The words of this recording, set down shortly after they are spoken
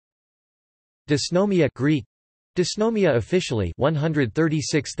Dysnomia Greek, Dysnomia officially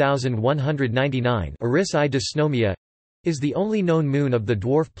 136,199 Eris I. Dysnomia is the only known moon of the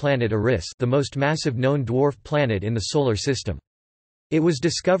dwarf planet Eris, the most massive known dwarf planet in the Solar System. It was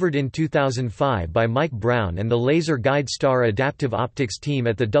discovered in 2005 by Mike Brown and the Laser Guide Star Adaptive Optics team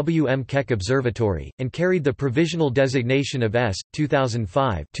at the W. M. Keck Observatory, and carried the provisional designation of S.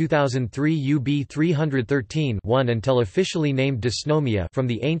 2005-2003 UB 313-1 until officially named Dysnomia from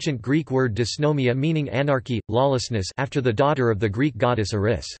the ancient Greek word dysnomia meaning anarchy, lawlessness after the daughter of the Greek goddess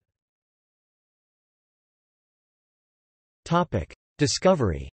Eris.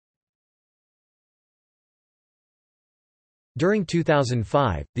 Discovery. During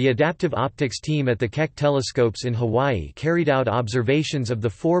 2005, the adaptive optics team at the Keck telescopes in Hawaii carried out observations of the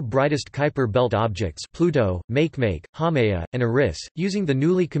four brightest Kuiper belt objects Pluto, Makemake, Haumea, and Eris, using the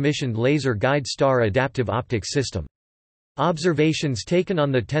newly commissioned Laser Guide Star Adaptive Optics System. Observations taken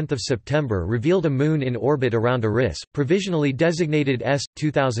on 10 September revealed a moon in orbit around Eris, provisionally designated S.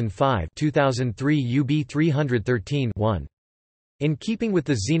 2005-2003 UB 313-1. In keeping with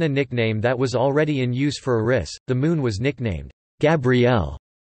the Xena nickname that was already in use for Eris, the moon was nicknamed Gabrielle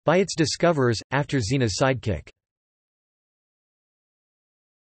by its discoverers, after Xena's sidekick.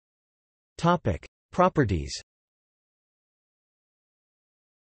 Properties.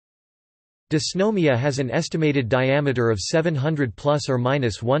 Dysnomia has an estimated diameter of 700 plus or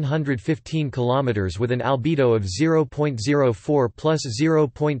minus 115 km with an albedo of 0.04 plus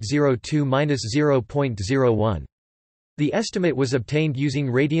 0.02 minus 0.01. The estimate was obtained using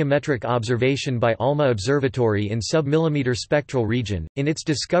radiometric observation by ALMA Observatory in sub-millimeter spectral region. In its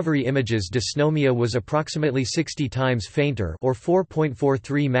discovery images, Dysnomia was approximately 60 times fainter, or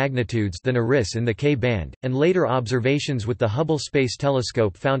 4.43 magnitudes, than Eris in the K-band, and later observations with the Hubble Space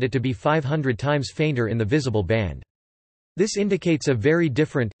Telescope found it to be 500 times fainter in the visible band. This indicates a very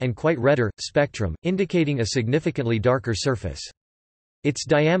different, and quite redder, spectrum, indicating a significantly darker surface. Its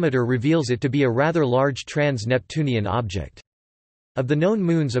diameter reveals it to be a rather large trans-Neptunian object. Of the known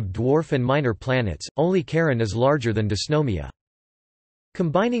moons of dwarf and minor planets, only Charon is larger than Dysnomia.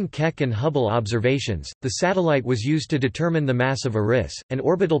 Combining Keck and Hubble observations, the satellite was used to determine the mass of Eris, and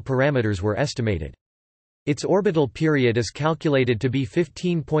orbital parameters were estimated. Its orbital period is calculated to be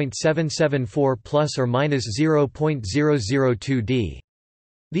 15.774 plus or minus 0.002 d.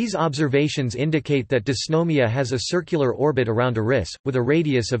 These observations indicate that Dysnomia has a circular orbit around Eris, with a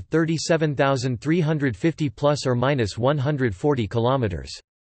radius of 37,350 plus or minus 140 km.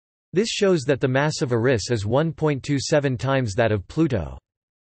 This shows that the mass of Eris is 1.27 times that of Pluto.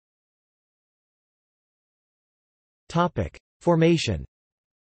 Formation.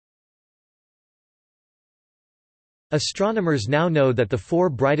 Astronomers now know that the four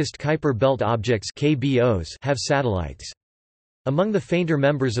brightest Kuiper belt objects (KBOs) have satellites. Among the fainter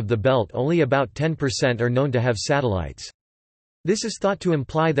members of the belt, only about 10% are known to have satellites. This is thought to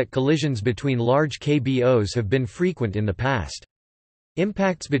imply that collisions between large KBOs have been frequent in the past.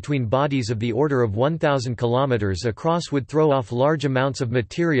 Impacts between bodies of the order of 1,000 km across would throw off large amounts of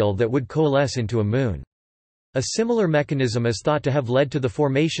material that would coalesce into a moon. A similar mechanism is thought to have led to the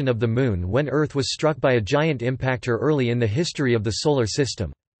formation of the Moon when Earth was struck by a giant impactor early in the history of the Solar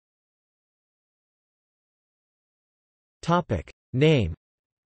System. Name.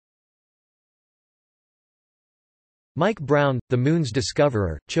 Mike Brown, the Moon's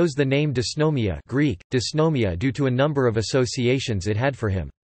discoverer, chose the name Dysnomia Greek, Dysnomia due to a number of associations it had for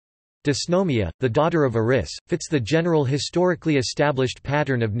him. Dysnomia, the daughter of Eris, fits the general historically established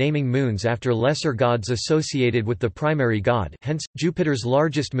pattern of naming moons after lesser gods associated with the primary god, hence, Jupiter's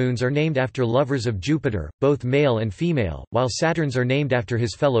largest moons are named after lovers of Jupiter, both male and female, while Saturn's are named after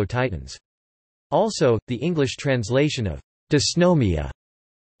his fellow Titans. Also, the English translation of Dysnomia,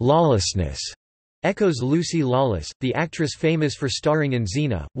 lawlessness, echoes Lucy Lawless, the actress famous for starring in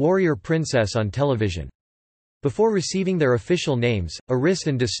Xena, warrior princess on television. Before receiving their official names, Eris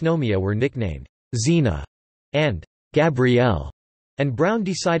and Dysnomia were nicknamed Xena and Gabrielle, and Brown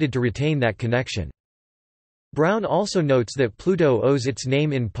decided to retain that connection. Brown also notes that Pluto owes its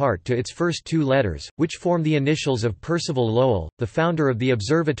name in part to its first two letters, which form the initials of Percival Lowell, the founder of the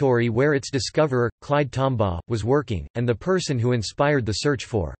observatory where its discoverer, Clyde Tombaugh, was working, and the person who inspired the search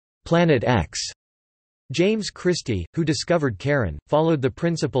for Planet X. James Christie, who discovered Charon, followed the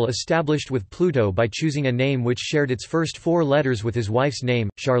principle established with Pluto by choosing a name which shared its first four letters with his wife's name,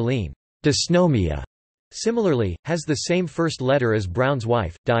 Charlene. Dysnomia, similarly, has the same first letter as Brown's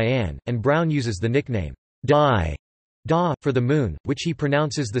wife, Diane, and Brown uses the nickname Di Da for the moon, which he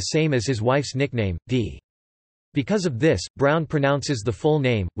pronounces the same as his wife's nickname, Dee. Because of this, Brown pronounces the full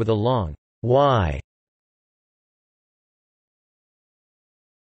name, with a long Y.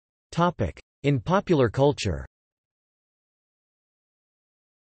 In popular culture,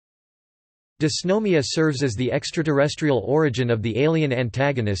 Dysnomia serves as the extraterrestrial origin of the alien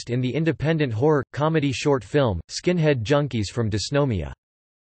antagonist in the independent horror-comedy short film, Skinhead Junkies from Dysnomia.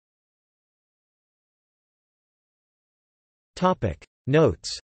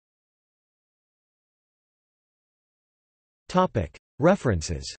 Notes.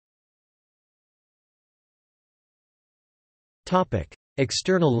 References.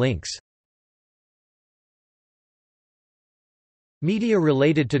 External links. Media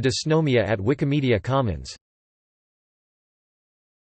related to dysnomia at Wikimedia Commons.